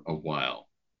for a while.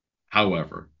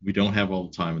 However, we don't have all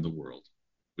the time in the world,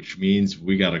 which means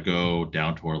we got to go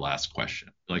down to our last question.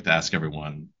 We like to ask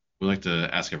everyone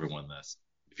this.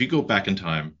 If you go back in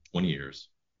time 20 years,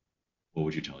 what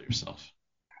would you tell yourself?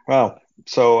 Wow.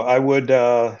 So I would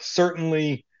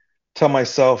certainly tell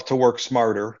myself to work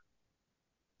smarter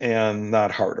and not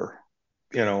harder.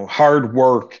 Hard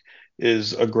work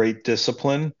is a great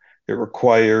discipline. It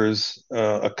requires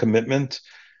a commitment.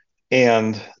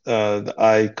 And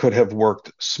I could have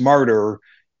worked smarter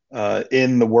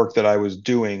in the work that I was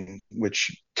doing,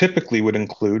 which typically would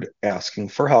include asking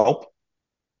for help,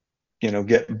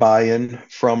 get buy-in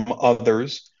from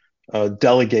others,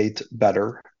 delegate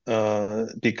better,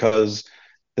 because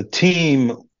the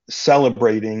team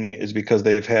celebrating is because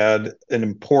they've had an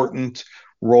important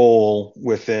role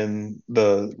within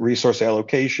the resource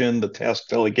allocation, the task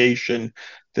delegation,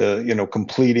 the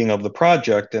completing of the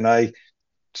project. And I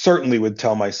certainly would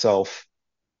tell myself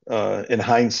in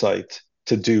hindsight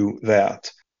to do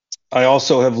that. I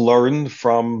also have learned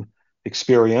from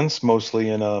experience, mostly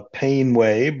in a pain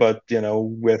way, but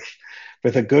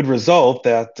with a good result,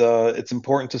 that it's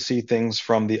important to see things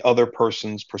from the other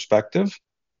person's perspective,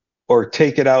 or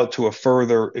take it out to a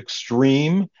further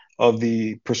extreme of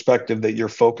the perspective that you're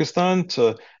focused on,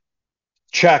 to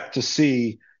check to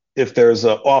see if there's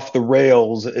a off the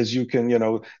rails, as you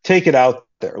can, take it out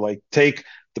there, like take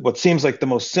what seems like the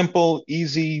most simple,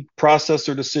 easy process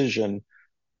or decision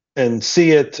and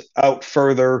see it out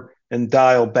further and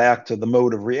dial back to the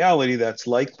mode of reality that's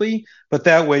likely. But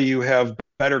that way you have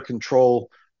better control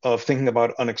of thinking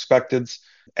about unexpecteds.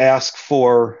 Ask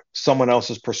for someone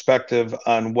else's perspective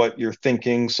on what you're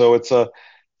thinking. So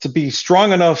to be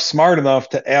strong enough, smart enough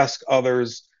to ask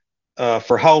others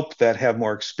for help that have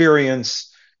more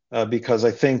experience, because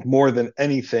I think more than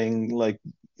anything, like,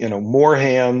 more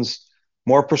hands,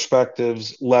 more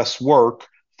perspectives, less work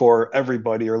for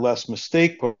everybody, or less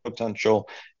mistake potential,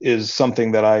 is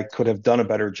something that I could have done a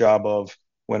better job of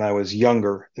when I was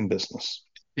younger in business.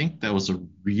 I think that was a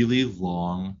really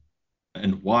long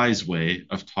and wise way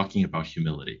of talking about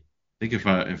humility. I think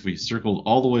if we circled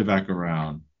all the way back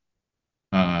around,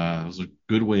 it was a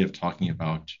good way of talking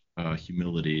about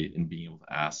humility and being able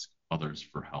to ask others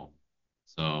for help.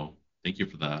 So thank you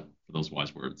for that, for those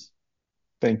wise words.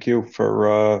 Thank you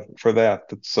for that.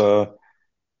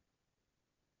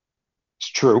 It's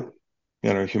true.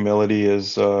 Humility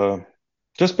is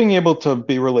just being able to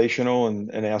be relational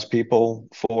and ask people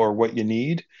for what you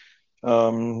need.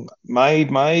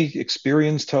 My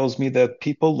experience tells me that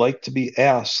people like to be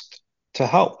asked to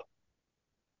help.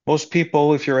 Most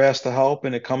people, if you're asked to help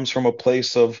and it comes from a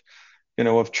place of,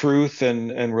 of truth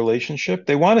and relationship,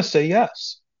 they want to say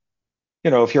yes.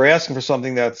 If you're asking for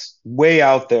something that's way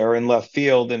out there in left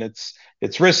field and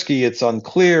it's risky, it's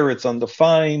unclear, it's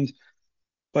undefined.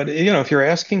 But if you're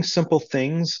asking simple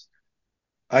things,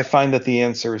 I find that the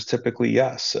answer is typically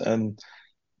yes, and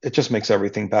it just makes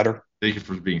everything better. Thank you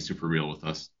for being super real with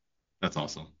us. That's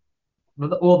awesome.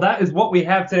 Well, that is what we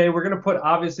have today. We're going to put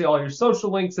obviously all your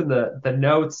social links in the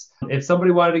notes. If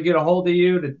somebody wanted to get a hold of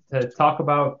you to talk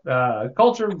about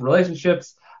culture,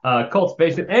 relationships,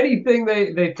 cultivation, anything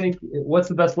they think, what's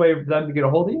the best way for them to get a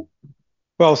hold of you?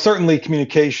 Well, certainly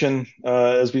communication,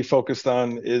 as we focused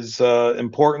on, is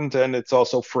important, and it's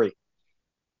also free.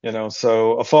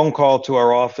 So a phone call to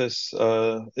our office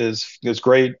is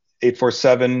great.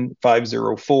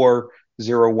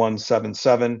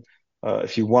 847-504-0177.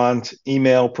 If you want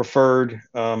email preferred,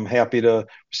 I'm happy to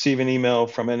receive an email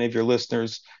from any of your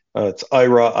listeners. It's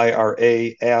Ira,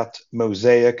 IRA, at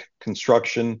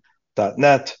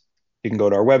mosaicconstruction.net. You can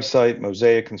go to our website,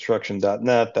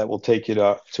 mosaicconstruction.net. That will take you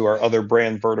to our other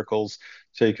brand verticals,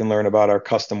 so you can learn about our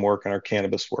custom work and our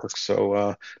cannabis work.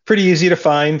 So pretty easy to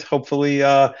find. Hopefully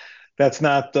that's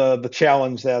not the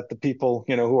challenge that the people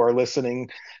who are listening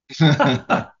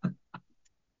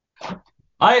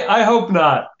I hope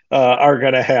not. Are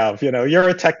going to have. You're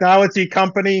a technology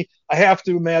company. I have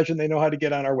to imagine they know how to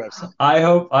get on our website. I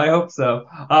hope so.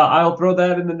 I'll throw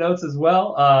that in the notes as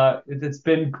well. It's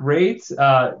been great.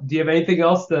 Do you have anything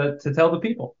else to tell the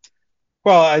people?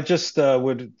 Well, I just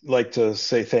would like to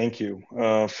say thank you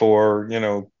for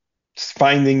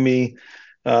finding me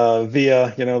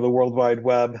via the World Wide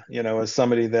Web. As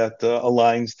somebody that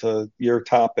aligns to your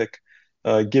topic,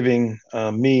 giving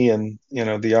me and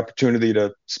the opportunity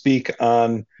to speak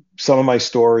on some of my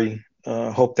story.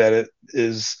 Hope that it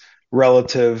is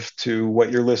relative to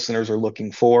what your listeners are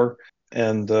looking for,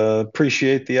 and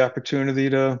appreciate the opportunity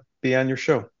to be on your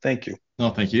show. Thank you.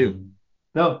 No, thank you.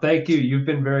 No, thank you. You've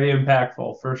been very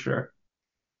impactful for sure.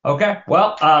 Okay,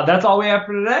 well, that's all we have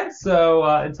for today. So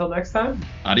until next time.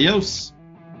 Adios.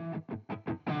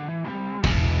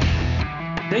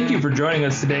 Thank you for joining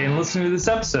us today and listening to this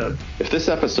episode. If this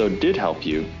episode did help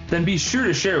you, then be sure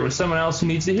to share it with someone else who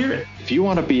needs to hear it. If you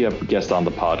want to be a guest on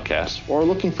the podcast or are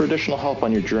looking for additional help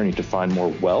on your journey to find more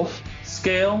wealth,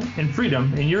 scale, and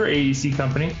freedom in your AEC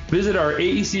company, visit our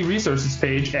AEC resources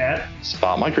page at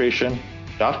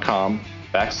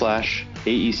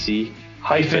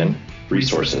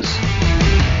spotmigration.com/AEC-resources.